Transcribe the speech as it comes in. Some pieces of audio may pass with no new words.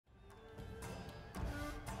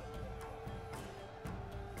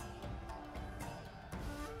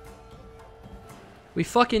We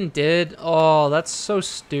fucking did. Oh, that's so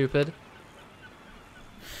stupid.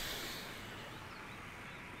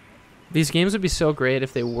 These games would be so great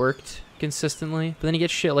if they worked consistently, but then you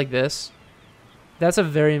get shit like this. That's a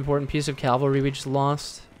very important piece of cavalry we just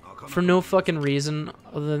lost. For no fucking reason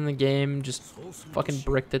other than the game just fucking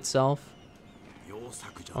bricked itself.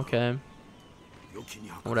 Okay.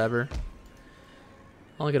 Whatever.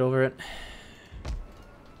 I'll get over it.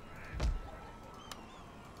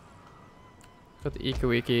 Got the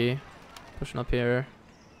Ikko pushing up here.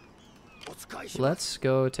 Let's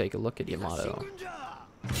go take a look at Yamato.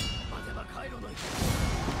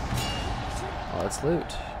 Oh, let's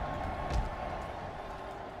loot.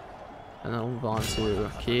 And then we'll move on to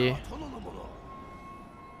Ikki.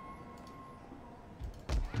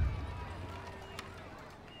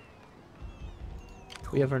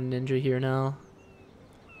 We have our ninja here now.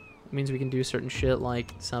 It means we can do certain shit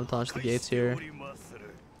like sabotage the gates here.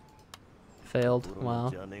 Failed.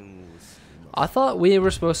 Wow. I thought we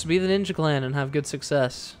were supposed to be the ninja clan and have good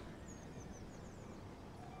success.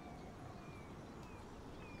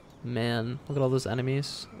 Man, look at all those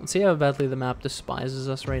enemies. Let's see how badly the map despises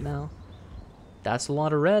us right now. That's a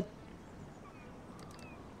lot of red.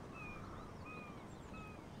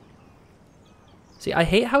 See, I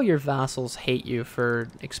hate how your vassals hate you for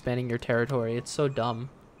expanding your territory. It's so dumb.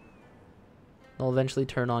 They'll eventually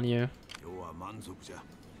turn on you.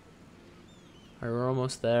 Alright, we're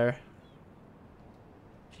almost there.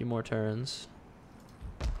 A few more turns.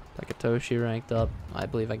 Takatoshi ranked up. I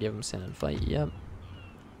believe I gave him Sin and Fight. Yep.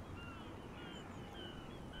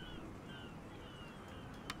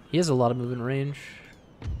 He has a lot of movement range.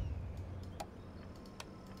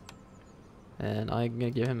 And I'm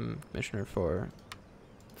going to give him Commissioner for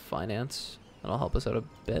Finance. That'll help us out a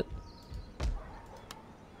bit.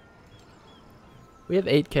 We have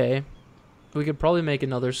 8k. We could probably make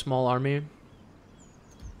another small army.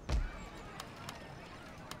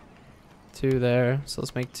 2 there. So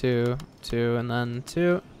let's make 2, 2, and then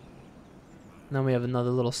 2. And then we have another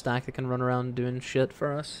little stack that can run around doing shit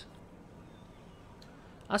for us.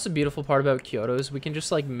 That's the beautiful part about Kyoto is we can just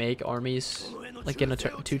like make armies like in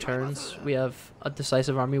 2 turns. We have a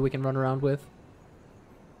decisive army we can run around with.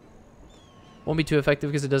 Won't be too effective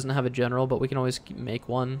because it doesn't have a general, but we can always make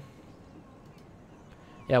one.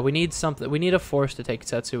 Yeah, we need something. We need a force to take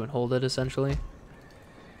Setsu and hold it essentially.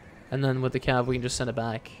 And then with the cav we can just send it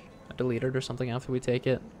back, delete it or something after we take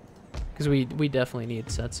it. Because we definitely need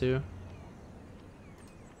Setsu.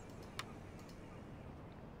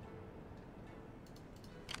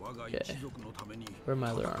 Okay. Where are my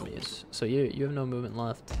other armies? So you have no movement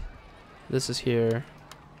left. This is here.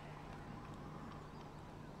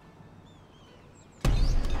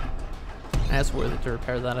 That's worth it to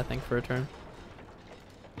repair that, I think, for a turn.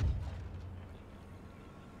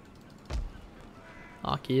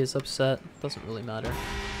 Aki is upset. Doesn't really matter.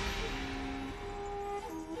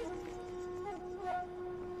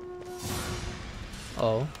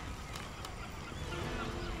 Oh.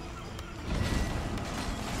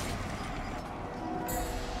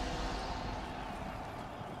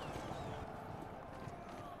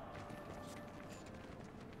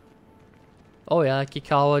 Oh yeah,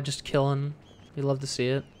 Kikawa just killing. You love to see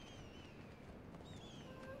it.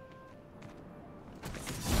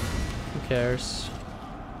 Who cares?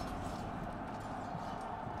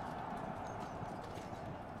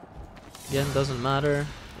 Again, doesn't matter.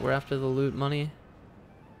 We're after the loot money.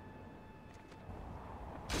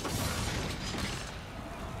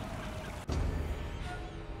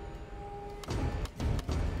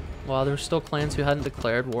 Wow, there were still clans who hadn't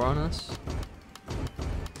declared war on us.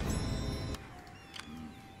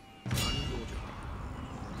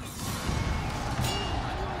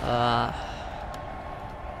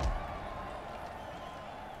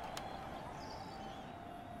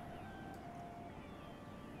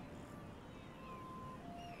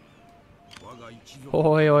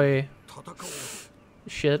 Oi, oi.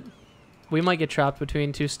 Shit. We might get trapped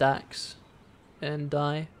between 2 stacks and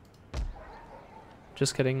die.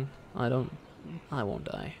 Just kidding. I won't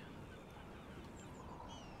die.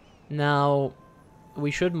 Now,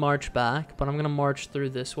 we should march back, but I'm gonna march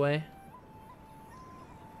through this way.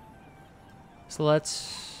 So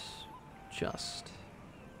let's just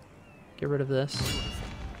get rid of this.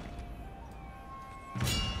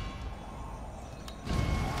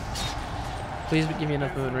 Please give me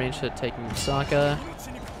enough movement range to take Misaka.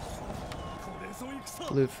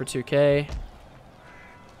 Loot for 2k.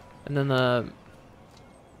 And then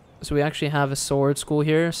so we actually have a sword school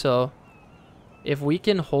here, so if we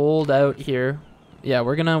can hold out here, yeah,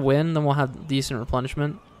 we're gonna win, then we'll have decent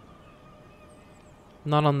replenishment.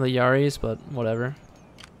 Not on the Yaris, but whatever.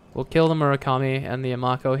 We'll kill the Murakami and the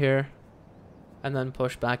Yamako here. And then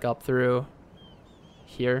push back up through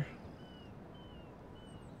here.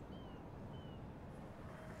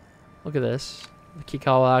 Look at this. The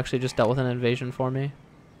Kikawa actually just dealt with an invasion for me.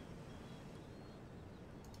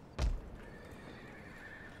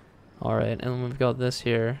 Alright, and we've got this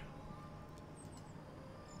here.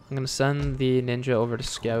 I'm gonna send the ninja over to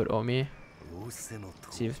scout Omi.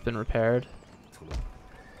 See if it's been repaired.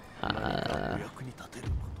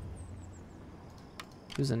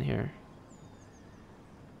 Who's in here?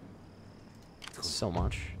 So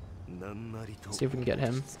much. Let's see if we can get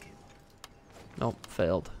him. Nope,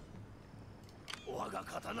 failed.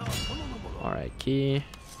 Alright, key.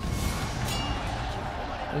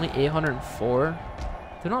 Only 804?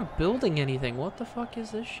 They're not building anything. What the fuck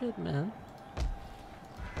is this shit, man?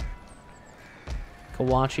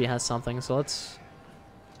 Kawachi has something, so let's...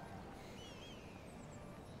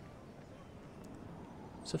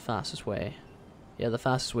 What's the fastest way? Yeah, the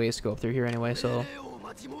fastest way is to go up through here anyway, so...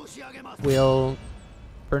 We'll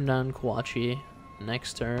burn down Kawachi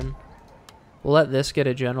next turn. We'll let this get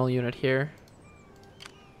a general unit here.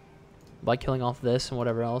 By killing off this and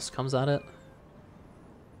whatever else comes at it.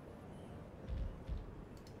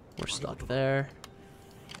 We're stuck there.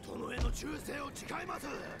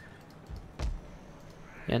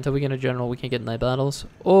 Yeah, until we get a general, we can't get night battles.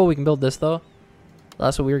 Oh, we can build this though.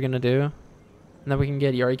 That's what we were gonna do. And then we can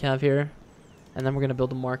get Yarikav here. And then we're gonna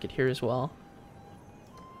build a market here as well.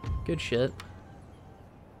 Good shit.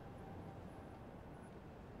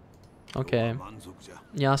 Okay.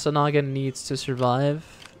 Yasunaga needs to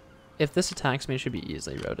survive. If this attacks me, it should be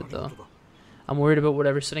easily routed though. I'm worried about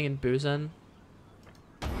whatever's sitting in Buzen.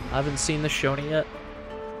 I haven't seen the Shoni yet.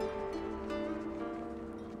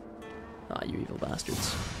 Ah, you evil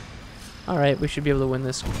bastards. Alright, we should be able to win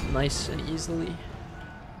this nice and easily.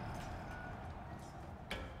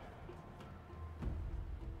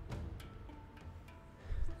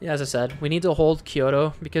 Yeah, as I said, we need to hold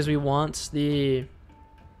Kyoto because we want the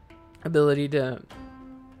ability to...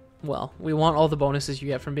 Well, we want all the bonuses you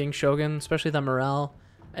get from being Shogun, especially the morale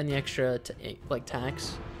and the extra like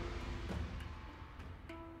tax.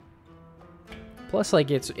 Plus,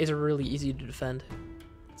 like, it's really easy to defend.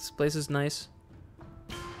 This place is nice.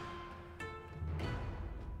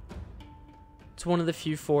 It's one of the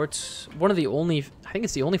few forts, one of the only, I think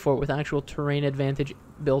it's the only fort with actual terrain advantage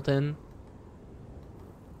built in.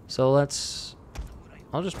 So let's,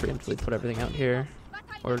 I'll just preemptively put everything out here,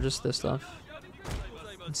 or just this stuff.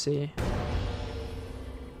 Let's see.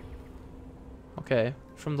 Okay,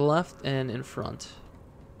 from the left and in front.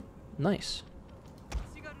 Nice.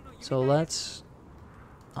 So let's...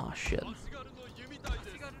 Oh shit.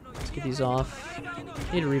 Let's get these off.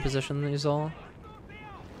 Need to reposition these all.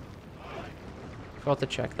 Forgot to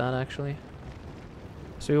check that actually.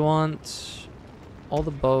 So we want all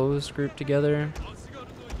the bows grouped together.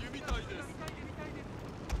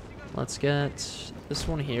 Let's get this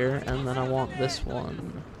one here, and then I want this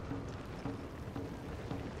one.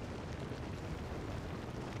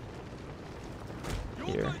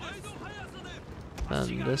 Here.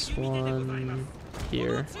 And this one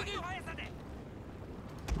here.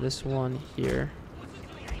 This one here.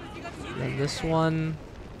 And this one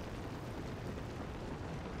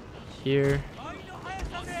here.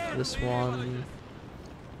 This one.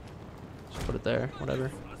 Just put it there, whatever.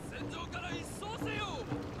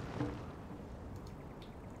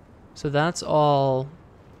 So that's all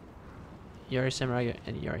Yari Samurai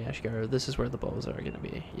and Yari Ashigaru. This is where the bows are going to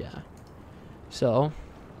be, yeah. So,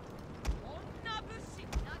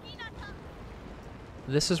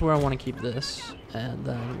 this is where I want to keep this, and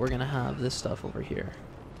then we're going to have this stuff over here.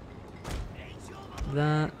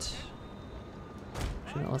 That,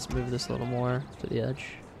 actually, no, let's move this a little more to the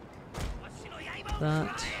edge.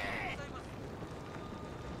 That,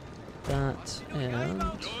 and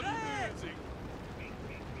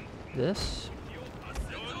this.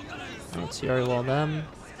 Let's Yari wall them.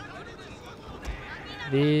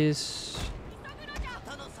 These.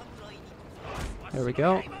 There we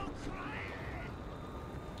go.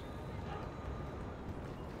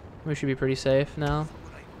 We should be pretty safe now.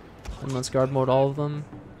 And let's guard mode all of them.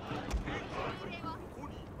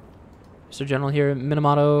 So general here,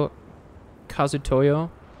 Minamoto Kazutoyo.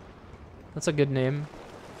 That's a good name.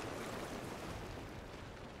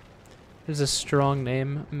 It's a strong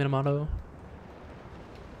name, Minamoto.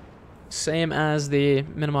 Same as the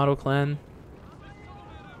Minamoto clan.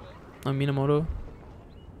 Oh, Minamoto.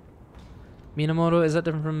 Minamoto, is that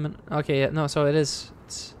different from... Okay, yeah, no, so it is.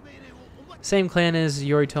 It's same clan as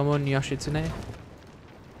Yoritomo and Yoshitsune.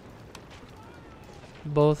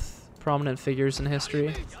 Both prominent figures in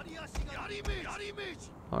history.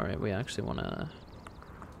 Alright, we actually want to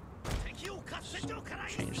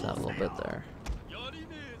change that a little bit there.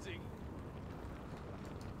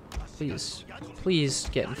 Please, please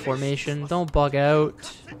get in formation. Don't bug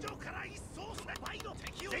out.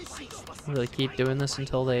 Really keep doing this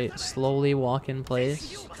until they slowly walk in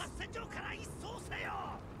place.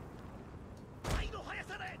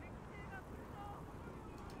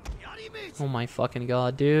 Oh my fucking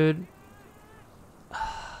god, dude. You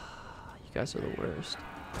guys are the worst.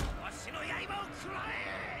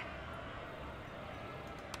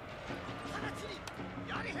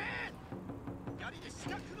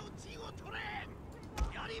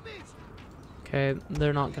 Okay,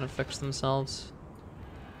 they're not gonna fix themselves.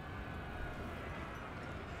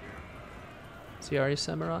 Is he already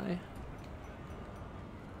samurai?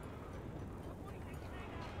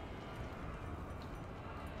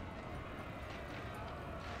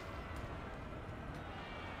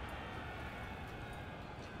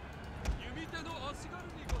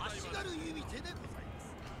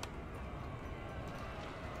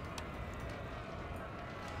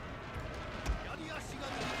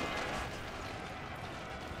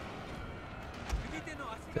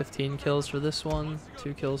 Kills for this one,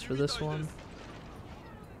 2 kills for this one.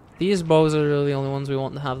 These bows are really the only ones we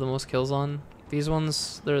want to have the most kills on. These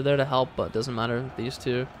ones, they're there to help, but it doesn't matter. These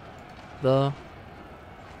two, though.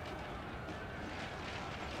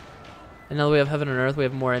 And now that we have Heaven and Earth, we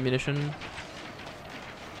have more ammunition.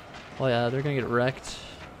 Oh yeah, they're gonna get wrecked.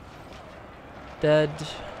 Dead.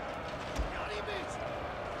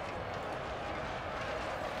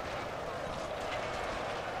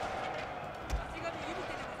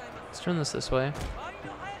 Turn this way.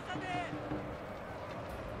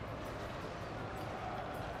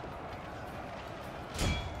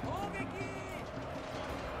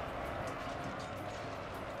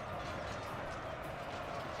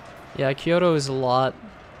 Yeah, Kyoto is a lot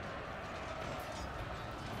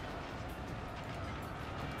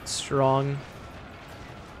strong,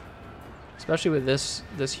 especially with this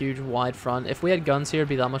huge wide front. If we had guns here, it'd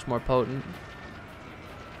be that much more potent.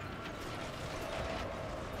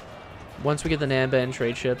 Once we get the Namba and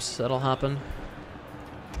trade ships, that'll happen.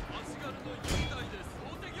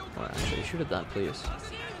 Oh, actually, shoot at that, please.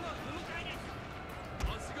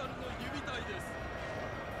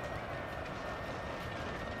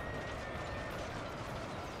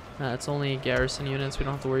 It's only garrison units, we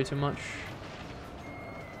don't have to worry too much.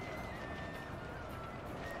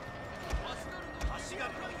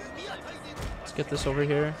 Let's get this over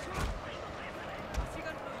here.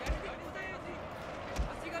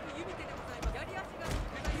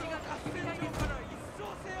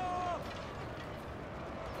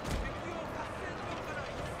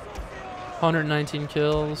 $119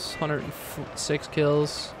 kills, 106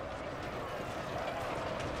 kills.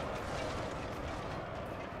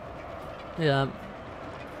 Yeah.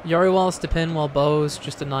 Yari walls to pin while bows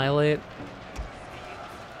just annihilate.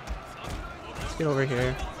 Let's get over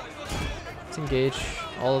here. Let's engage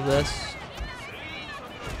all of this.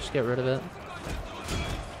 Just get rid of it.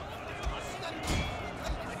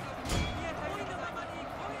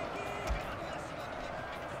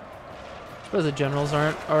 I suppose the generals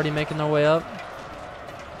aren't already making their way up.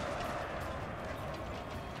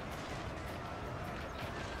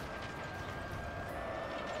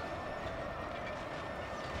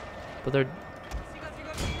 But they're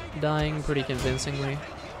dying pretty convincingly.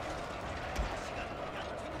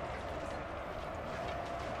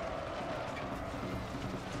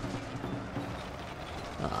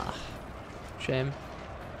 Ah, shame.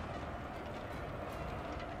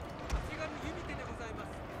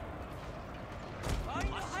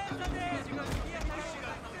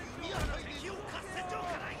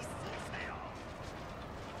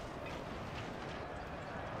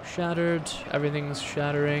 Shattered. Everything's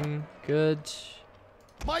shattering. Good.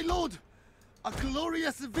 My lord, a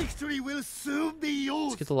glorious victory will soon be yours.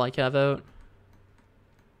 Let's get the Lycav out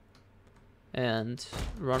and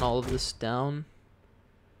run all of this down.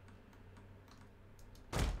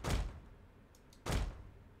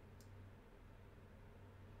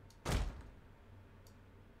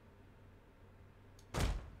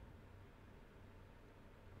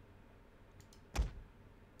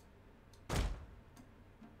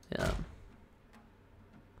 Yeah.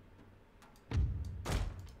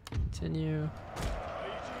 Continue.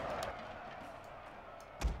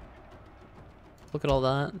 Look at all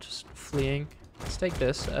that, just fleeing. Let's take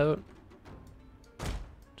this out.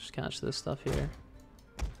 Just catch this stuff here.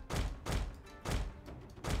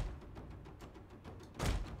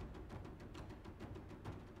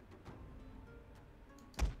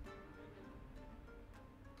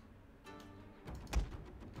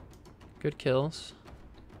 Good kills.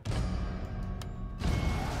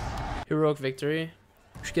 Heroic victory.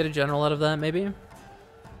 We should get a general out of that, maybe.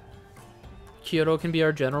 Kyoto can be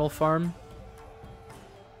our general farm.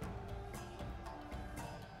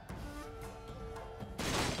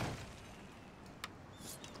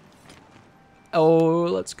 Oh,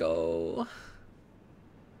 let's go.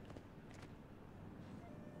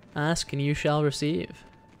 Ask and you shall receive.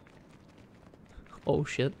 Oh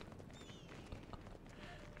shit.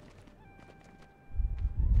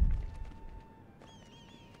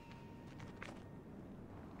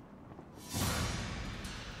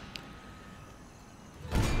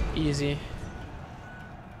 Easy.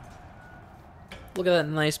 Look at that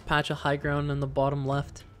nice patch of high ground in the bottom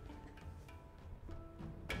left.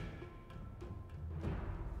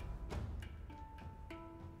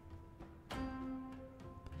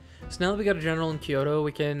 So now that we got a general in Kyoto,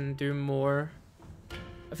 we can do more.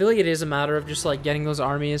 I feel like it is a matter of just like getting those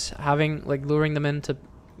armies, having like luring them into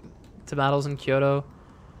battles in Kyoto,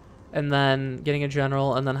 and then getting a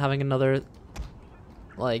general, and then having another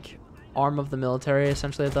like arm of the military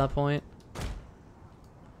essentially at that point.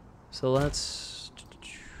 So let's,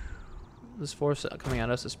 this force coming at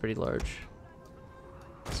us is pretty large,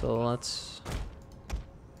 so let's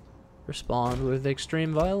respond with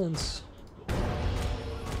extreme violence.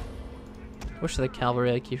 Wish the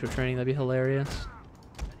cavalry had Kyushu training, that'd be hilarious.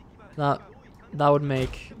 That would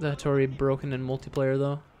make the Hattori broken in multiplayer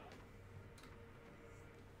though.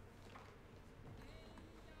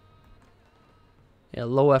 Yeah,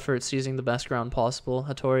 low effort, seizing the best ground possible.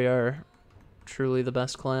 Hattori are truly the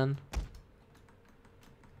best clan.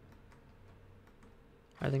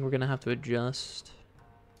 I think we're gonna have to adjust.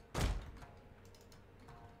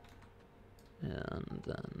 And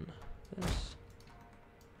then this.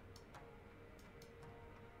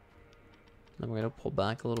 Then we're gonna pull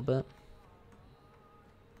back a little bit.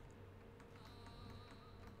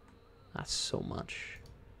 That's so much.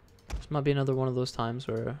 This might be another one of those times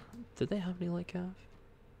where... Did they have any light cav?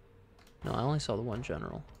 No, I only saw the one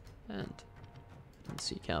general. And didn't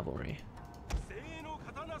see cavalry.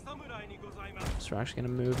 So we're actually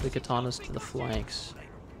going to move the katanas to the flanks,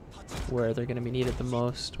 where they're going to be needed the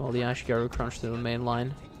most, while the Ashigaru crunch through the main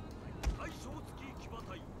line.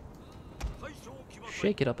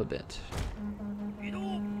 Shake it up a bit.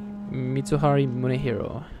 Mitsuhari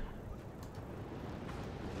Munehiro.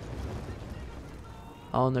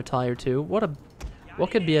 Oh, and they're tired too.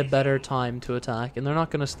 What could be a better time to attack? And they're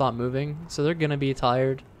not going to stop moving, so they're going to be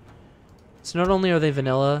tired. So not only are they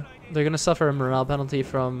vanilla, they're going to suffer a morale penalty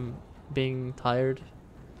from being tired.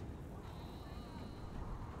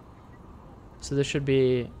 So this should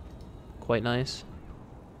be quite nice.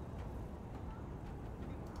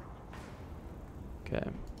 Okay.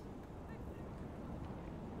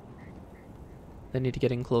 They need to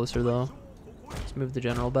get in closer though. Let's move the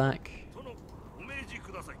general back.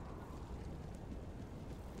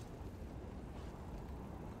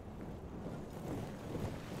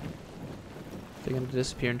 They're going to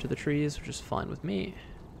disappear into the trees, which is fine with me.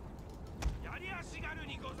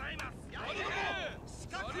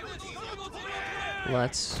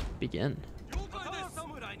 Let's begin.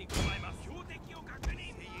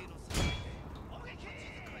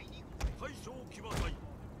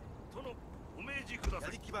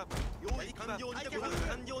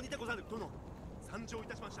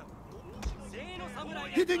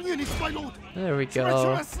 Hidden units, my lord. There we go.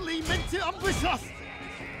 Treacherously meant to ambush us.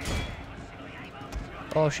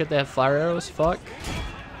 Oh shit, they have fire arrows? Fuck.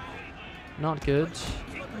 Not good.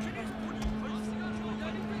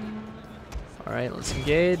 Alright, let's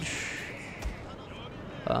engage.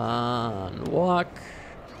 And walk.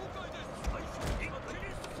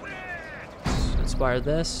 Let's inspire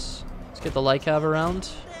this. Let's get the light cav around.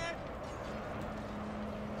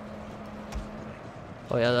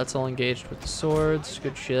 Oh yeah, that's all engaged with the swords.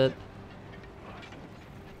 Good shit.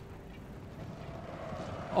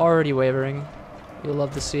 Already wavering. You'll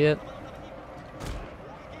love to see it.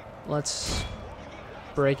 Let's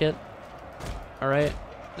break it. Alright,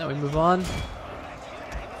 now we move on.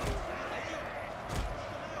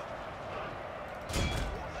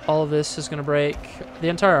 All of this is gonna break. The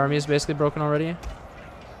entire army is basically broken already.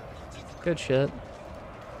 Good shit.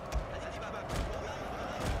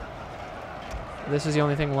 This is the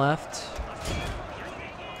only thing left.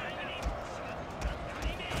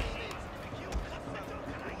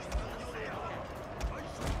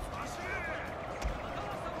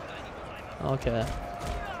 Okay.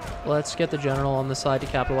 Let's get the general on the side to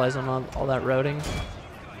capitalize on all that routing.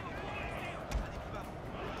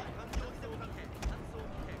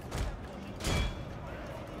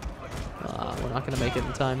 We're not going to make it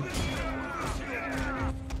in time.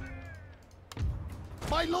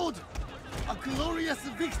 My lord, A glorious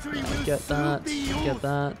victory will Get soon that. be yours. Get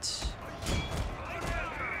that.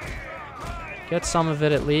 Get some of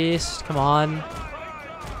it at least. Come on.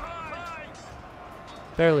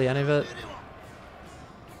 Barely any of it.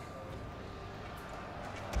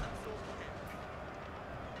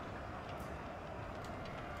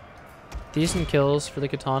 Decent kills for the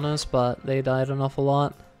katanas, but they died an awful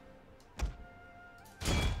lot.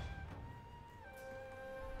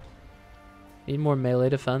 Need more melee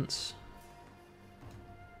defense,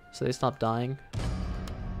 so they stop dying.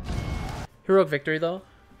 Heroic victory though.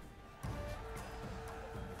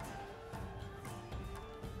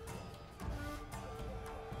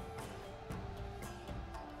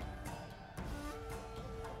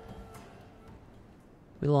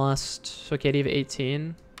 We lost, so KD of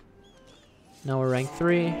 18. Now we're rank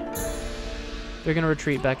 3. They're gonna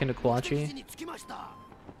retreat back into Kwachi.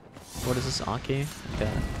 What is this, Aki?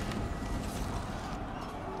 Okay.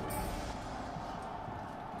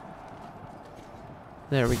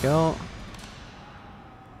 There we go.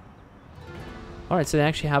 Alright, so they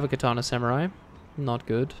actually have a katana samurai. Not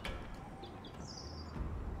good.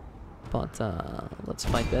 But, let's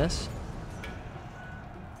fight this.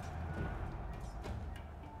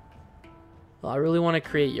 I really want to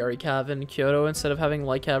create Yari Cav in Kyoto instead of having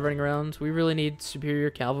Light Cav running around. We really need superior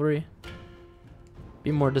cavalry.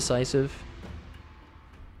 Be more decisive.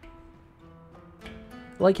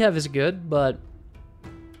 Light Cav is good, but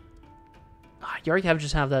Yari Cav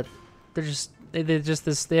just have that.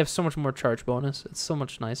 They have so much more charge bonus. It's so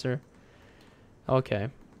much nicer. Okay.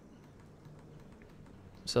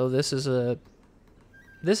 So this is the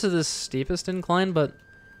steepest incline, but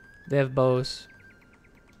they have bows.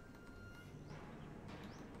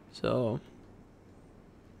 So,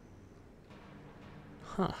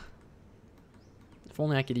 huh. If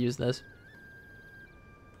only I could use this.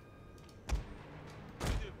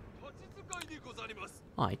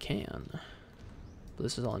 I can. But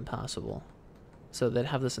this is all impassable. So they'd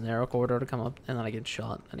have this narrow corridor to come up, and then I get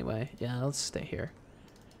shot anyway. Yeah, let's stay here.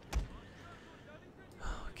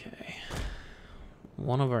 Okay.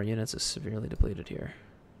 One of our units is severely depleted here.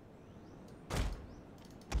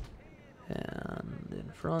 And in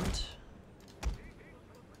front.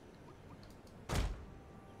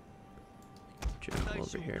 General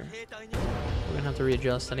over here. We're gonna have to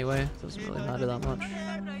readjust anyway. Doesn't really matter that much.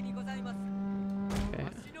 Okay.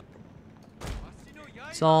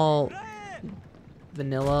 It's all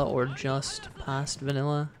vanilla or just past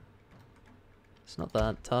vanilla. It's not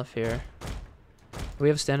that tough here. We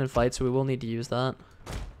have stand and fight, so we will need to use that.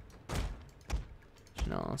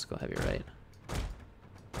 No, let's go heavy right.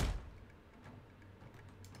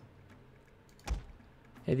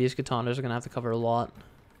 Hey, these katanas are gonna have to cover a lot.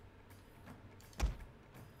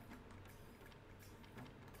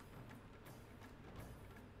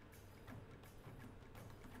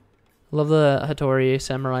 Love the Hattori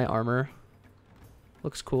samurai armor.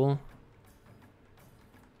 Looks cool.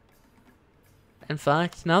 In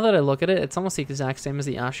fact, now that I look at it, it's almost the exact same as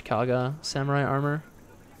the Ashikaga samurai armor.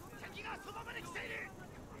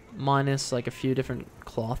 Minus like a few different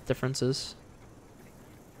cloth differences.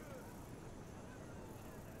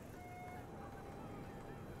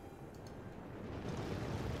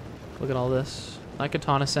 Look at all this. That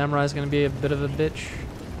katana samurai is going to be a bit of a bitch.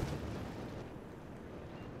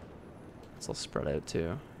 It's all spread out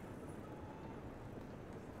too.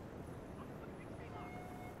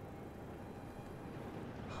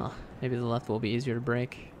 Huh. Maybe the left will be easier to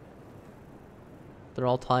break. They're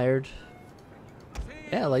all tired.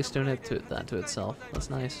 Yeah, it likes doing it to that to itself. That's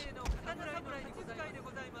nice.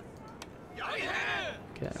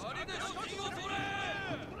 Okay.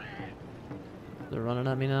 They're running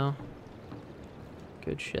at me now.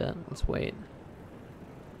 Good shit. Let's wait.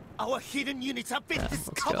 Our hidden units have been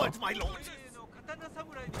discovered, my lord.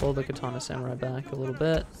 Pull the katana samurai back a little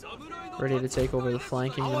bit. Ready to take over the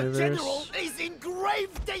flanking maneuvers. General is in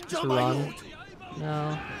grave danger, Just my run. lord.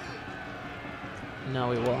 No. Now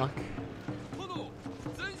we walk.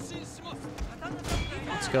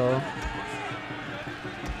 Let's go.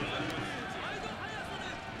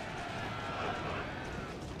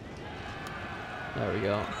 There we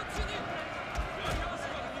go.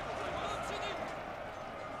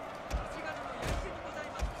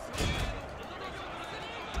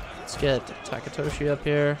 Let's get Takatoshi up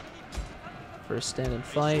here for a stand and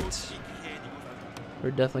fight.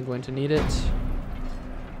 We're definitely going to need it.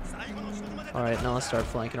 Alright, now let's start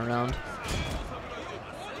flanking around.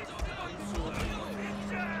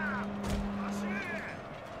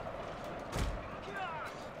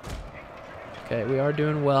 Okay, we are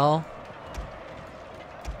doing well.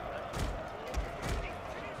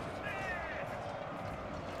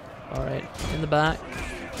 Alright, in the back.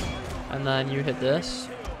 And then you hit this.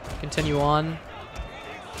 Continue on.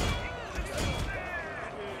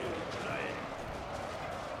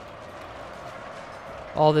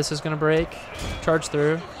 All this is going to break. Charge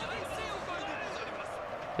through.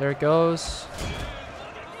 There it goes.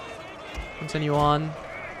 Continue on.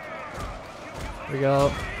 Here we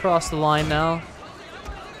go. Cross the line now.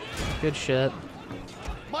 Good shit.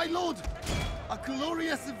 My lord, a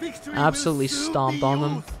glorious victory Absolutely will soon stomped be on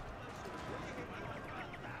them. yours.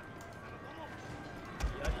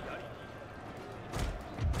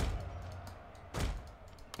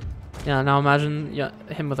 Yeah, now imagine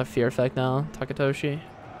him with a fear effect now, Takatoshi.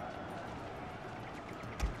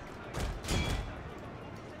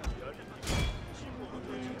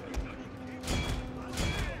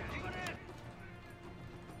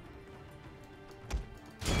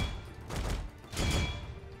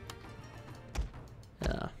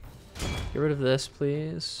 Yeah. Get rid of this,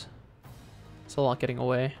 please. It's a lot getting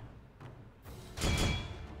away.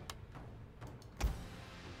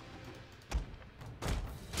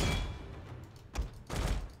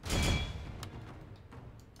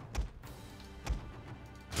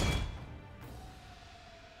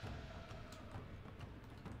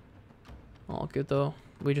 All good though.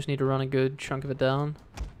 We just need to run a good chunk of it down.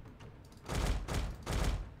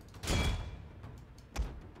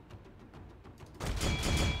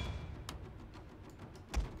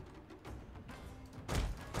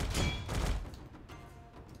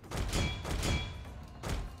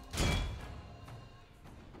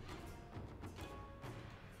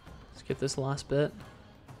 Let's get this last bit.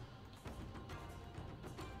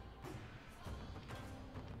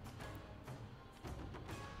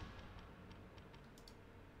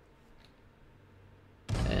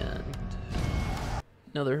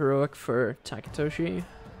 Another heroic for Takatoshi.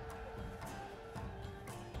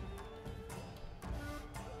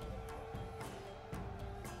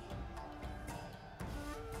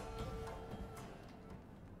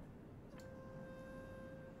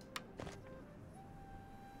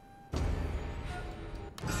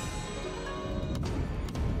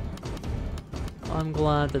 I'm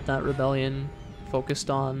glad that that rebellion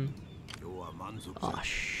focused on... Oh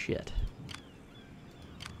shit.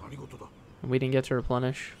 We didn't get to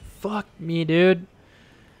replenish. Fuck me, dude.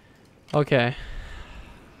 Okay.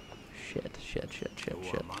 Shit.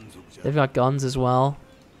 They've got guns as well.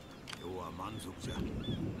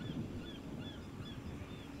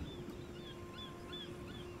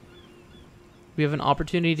 We have an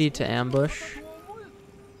opportunity to ambush.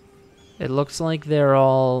 It looks like they're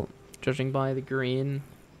all, judging by the green,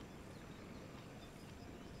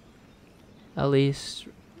 at least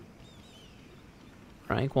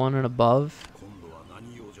rank 1 and above.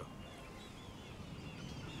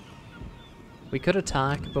 We could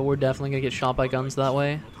attack, but we're definitely gonna get shot by guns that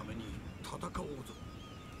way.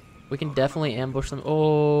 We can definitely ambush them.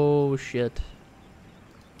 Oh shit.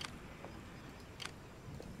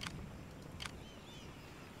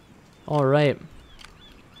 Alright.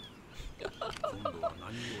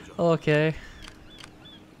 Okay.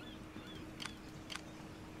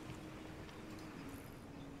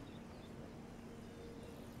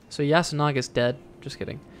 So Yasunaga's dead. Just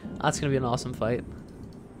kidding. That's gonna be an awesome fight.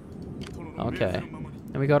 Okay.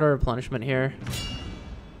 And we got our replenishment here.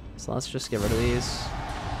 So let's just get rid of these.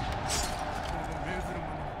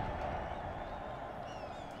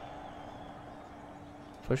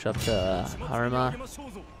 Push up to Haruma.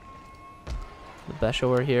 The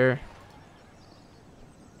Besho are here.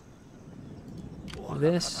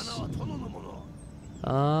 This.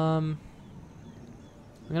 I'm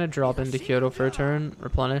gonna drop into Kyoto for a turn,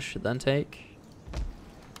 replenish, then take.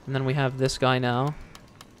 And then we have this guy now,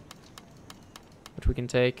 which we can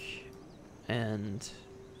take. And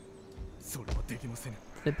did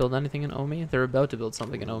they build anything in Omi? They're about to build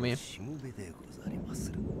something in Omi. So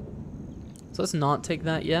let's not take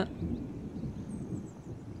that yet.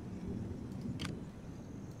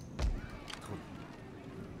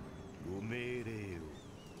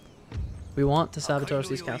 We want to sabotage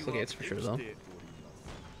these castle gates for sure, though.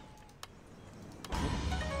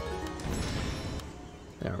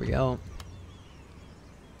 There we go.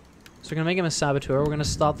 So we're going to make him a saboteur. We're going to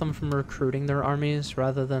stop them from recruiting their armies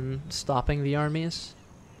rather than stopping the armies.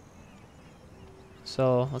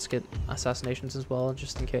 So let's get assassinations as well,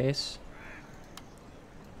 just in case.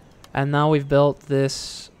 And now we've built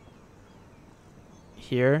this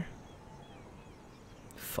here.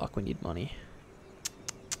 Fuck, we need money.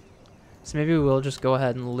 So maybe we will just go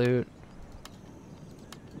ahead and loot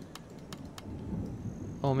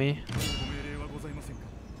Omi.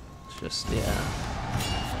 It's just, yeah.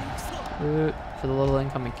 Loot for the little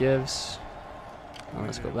income it gives. Now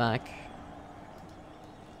let's go back.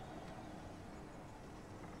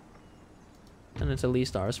 And it's at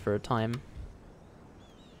least ours for a time.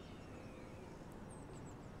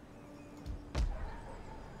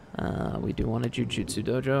 We do want a Jujutsu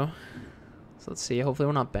Dojo. So let's see. Hopefully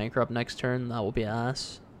we're not bankrupt next turn. That will be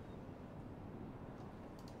ass.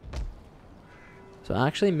 So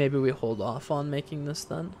actually maybe we hold off on making this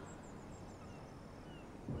then.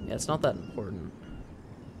 Yeah, it's not that important.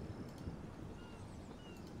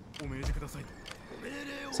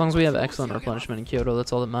 As long as we have excellent replenishment in Kyoto,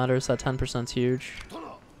 that's all that matters. That 10% is huge.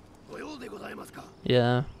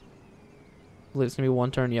 Yeah. I believe it's gonna be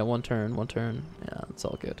one turn. Yeah, one turn. Yeah, that's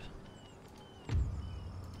all good.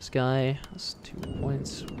 This guy has 2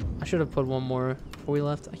 points. I should have put one more before we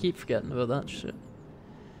left. I keep forgetting about that shit.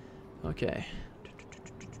 Okay.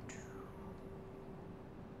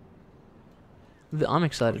 I'm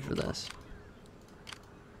excited for this.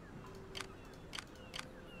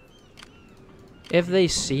 If they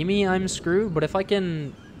see me, I'm screwed, but if I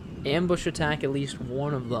can ambush attack at least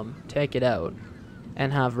one of them, take it out,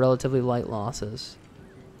 and have relatively light losses,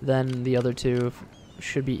 then the other two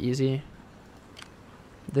should be easy.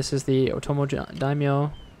 This is the Otomo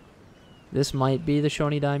Daimyo. This might be the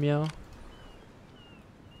Shoni Daimyo.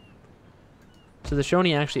 So the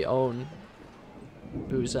Shoni actually own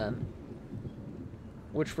Buzen,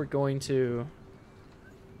 which we're going to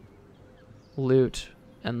loot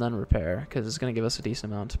and then repair, because it's going to give us a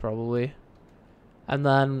decent amount probably. And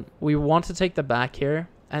then we want to take the back here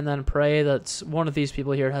and then pray that one of these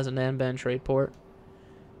people here has a Nanban trade port.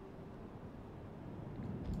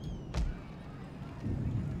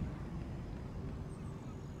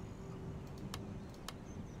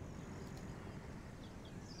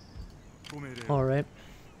 Alright.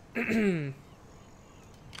 The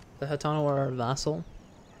Hatano are our vassal.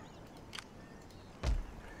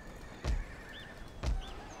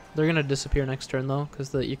 They're going to disappear next turn though, because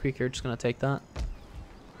the Ikki are just going to take that.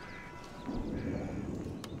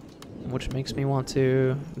 Which makes me want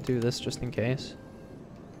to do this just in case.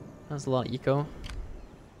 That's a lot of Ikko.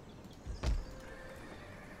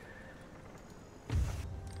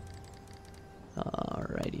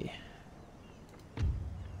 Alrighty.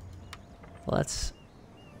 Let's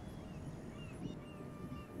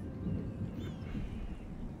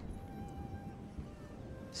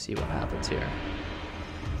see what happens here.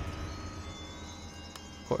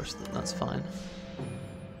 Of course, that's fine.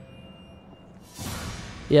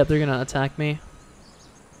 Yep, they're gonna attack me.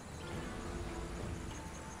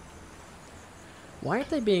 Why aren't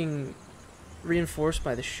they being reinforced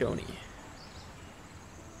by the Shoni?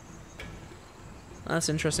 That's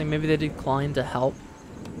interesting. Maybe they declined to help.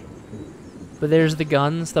 But there's the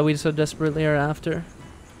guns that we so desperately are after.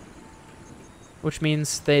 Which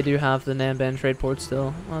means they do have the Nanban trade port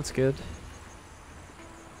still. Well, that's good.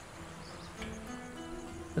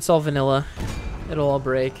 It's all vanilla. It'll all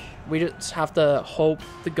break. We just have to hope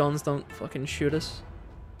the guns don't fucking shoot us.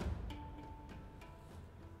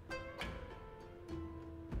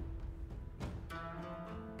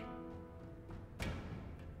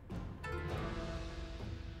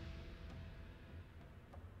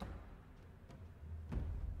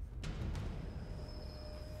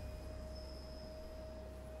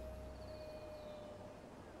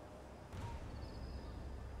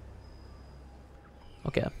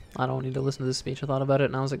 Okay, I don't need to listen to this speech. I thought about it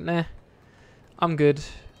and I was like, nah, I'm good.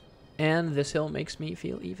 And this hill makes me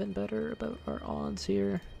feel even better about our odds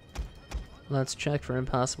here. Let's check for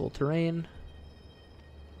impassable terrain.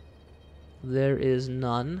 There is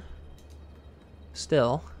none.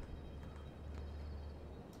 Still,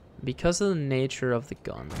 because of the nature of the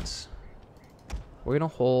guns, we're gonna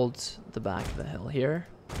hold the back of the hill here.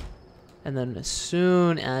 And then as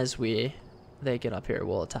soon as they get up here,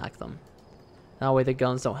 we'll attack them. That way the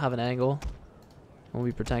guns don't have an angle. We'll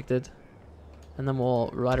be protected. And then we'll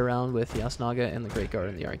ride around with Yasunaga and the Great Guard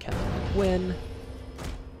and the Arcane and win.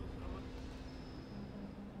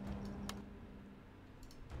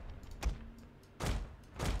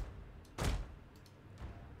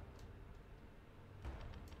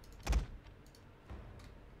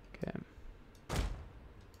 Okay.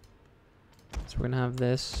 So we're going to have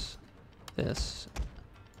this, this,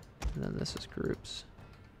 and then this is groups.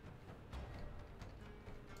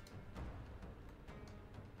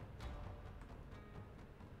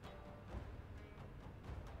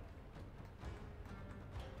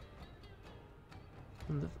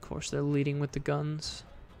 And of course, they're leading with the guns.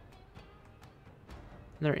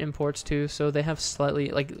 And they're imports too, so they have slightly,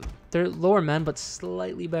 like, they're lower men, but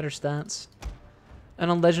slightly better stats.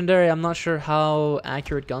 And on Legendary, I'm not sure how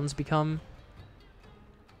accurate guns become.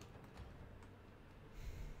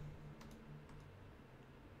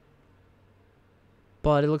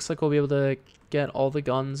 But it looks like we'll be able to get all the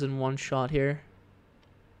guns in one shot here.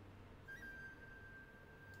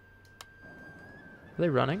 Are they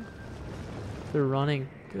running? They're running.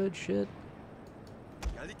 Good shit.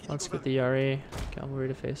 Let's get the Yari cavalry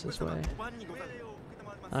to face this way.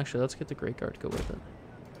 Actually, let's get the Great Guard to go with it.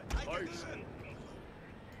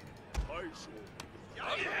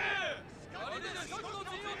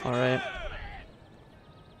 Alright.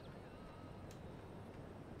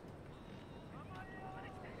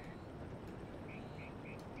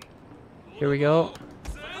 Here we go.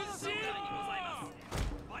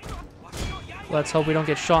 Let's hope we don't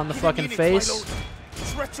get shot in the fucking face.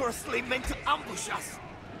 Treacherously meant to ambush us.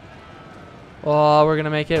 Oh, we're gonna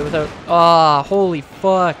make it without... Ah, holy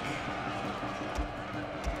fuck.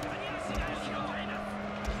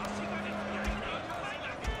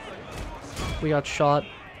 We got shot.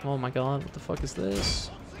 Oh my god, what the fuck is this?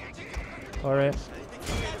 Alright.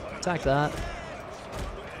 Attack that.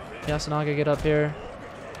 Yasunaga, get up here.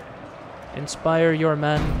 Inspire your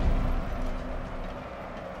men.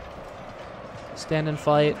 Stand and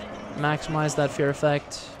fight. Maximize that fear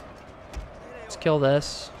effect. Let's kill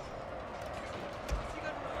this.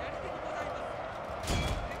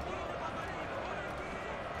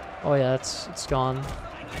 Oh yeah, it's gone.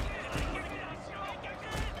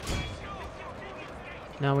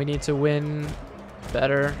 Now we need to win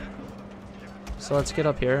better. So let's get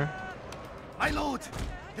up here. My lord,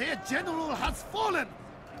 their general has fallen.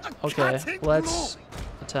 Okay, let's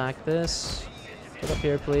attack this. Get up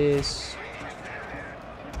here, please.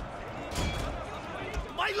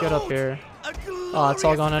 Get up here. Oh, it's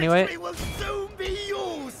all gone anyway.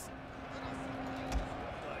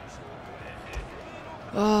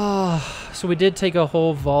 Oh, so we did take a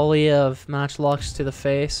whole volley of matchlocks to the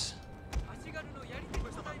face.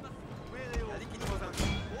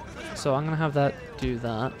 So I'm gonna have that do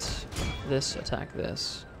that. This attack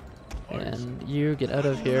this. And you get out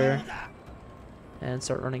of here and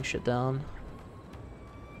start running shit down.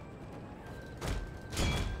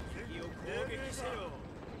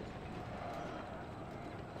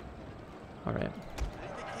 Alright.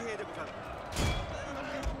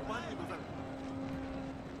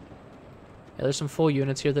 Yeah, there's some full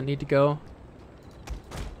units here that need to go.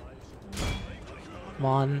 Come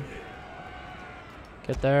on.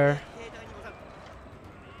 Get there.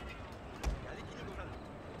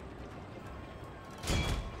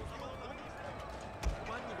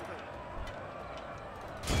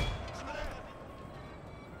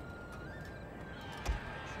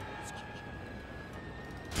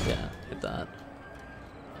 Yeah, hit that.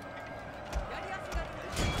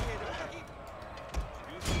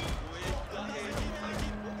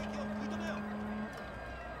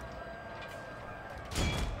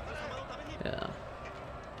 Yeah.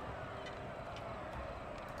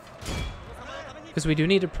 Because we do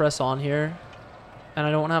need to press on here. And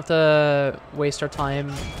I don't want to have to waste our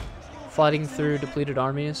time fighting through depleted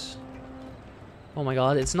armies. Oh my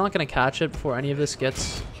god, it's not going to catch it before any of this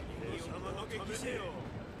gets...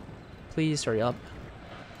 Please hurry up.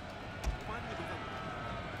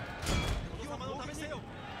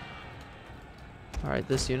 Alright,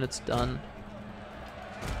 this unit's done.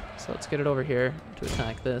 So let's get it over here to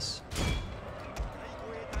attack this.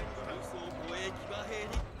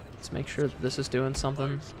 Let's make sure that this is doing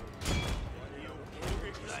something.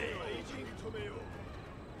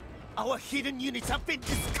 Our hidden units have been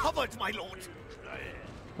discovered, my lord.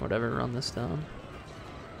 Whatever, run this down.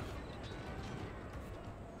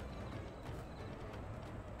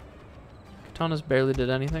 Katana's barely did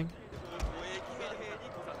anything.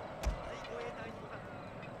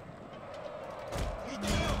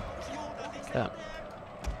 Yeah.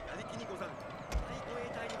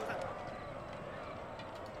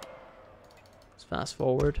 Let's fast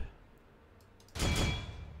forward.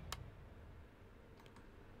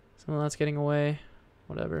 Some of that's getting away.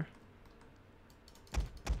 Whatever.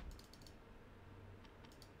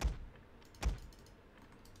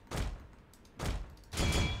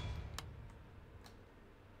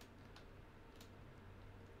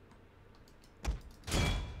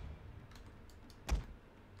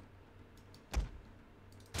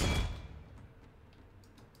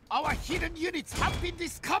 Our hidden units have been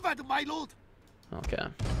discovered, my lord. Okay.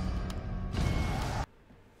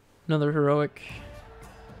 Another heroic.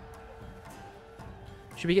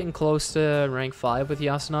 Should be getting close to rank 5 with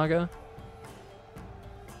Yasunaga.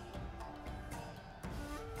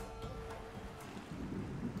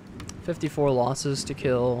 $54 losses to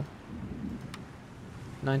kill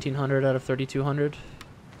 1,900 out of 3,200.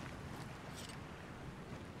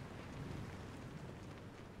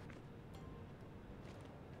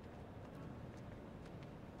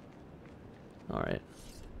 Alright.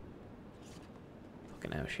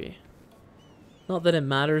 Hiroshi. Not that it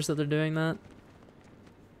matters that they're doing that.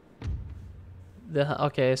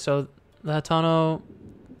 Okay, so the Hatano...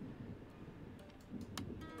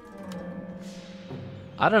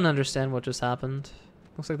 I don't understand what just happened.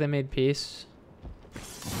 Looks like they made peace.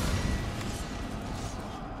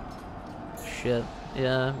 Shit.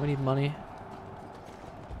 Yeah, we need money.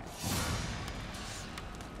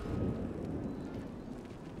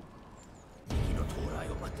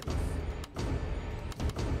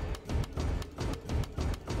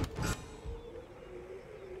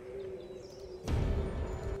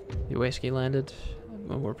 The whiskey landed.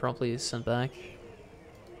 We're probably sent back.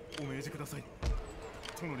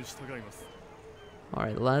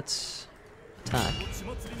 Alright, let's attack.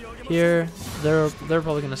 Here, they're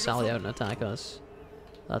probably gonna sally out and attack us.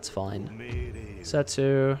 That's fine.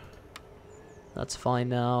 Setsu. That's fine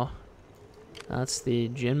now. That's the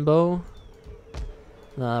Jinbo.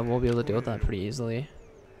 We'll be able to deal with that pretty easily.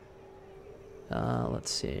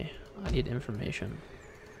 Let's see. I need information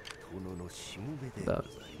about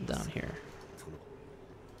down here.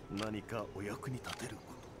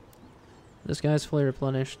 This guy's fully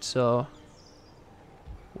replenished, so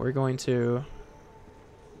we're going to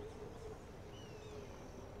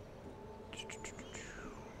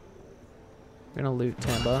loot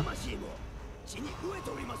Tamba.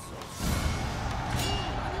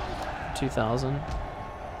 2,000.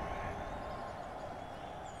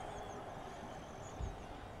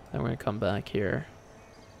 Then we're gonna come back here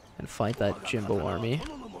and fight that Jimbo army.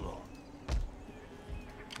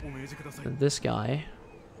 And this guy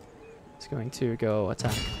is going to go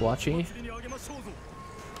attack Wachi.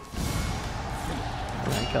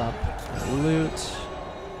 Rank up, loot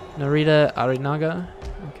Narita Arinaga.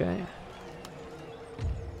 Okay.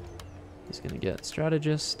 He's gonna get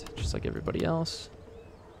strategist, just like everybody else.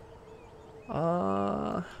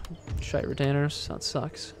 Shite retainers, that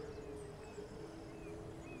sucks.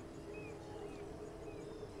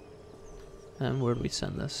 And where do we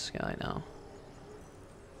send this guy now?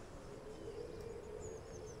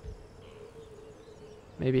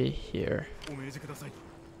 Maybe here.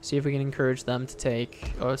 See if we can encourage them to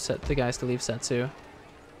take, or set the guys to leave Setsu.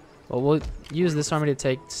 Well, we'll use this army to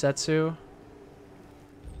take Setsu.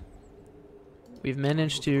 We've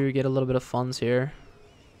managed to get a little bit of funds here.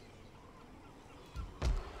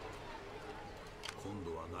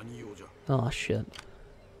 Oh shit.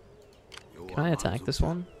 Can I attack this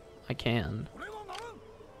one? I can.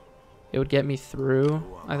 It would get me through,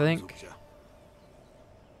 I think.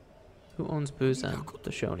 Who owns Buzen? The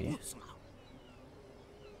Shoni.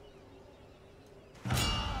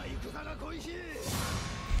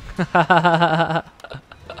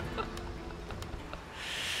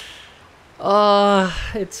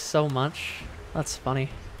 It's so much. That's funny.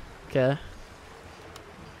 Okay.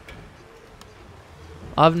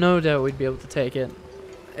 I've no doubt we'd be able to take it.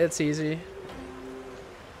 It's easy.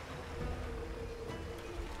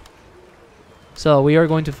 So we are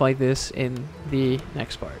going to fight this in the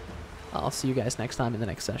next part. I'll see you guys next time in the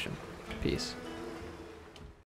next session. Peace.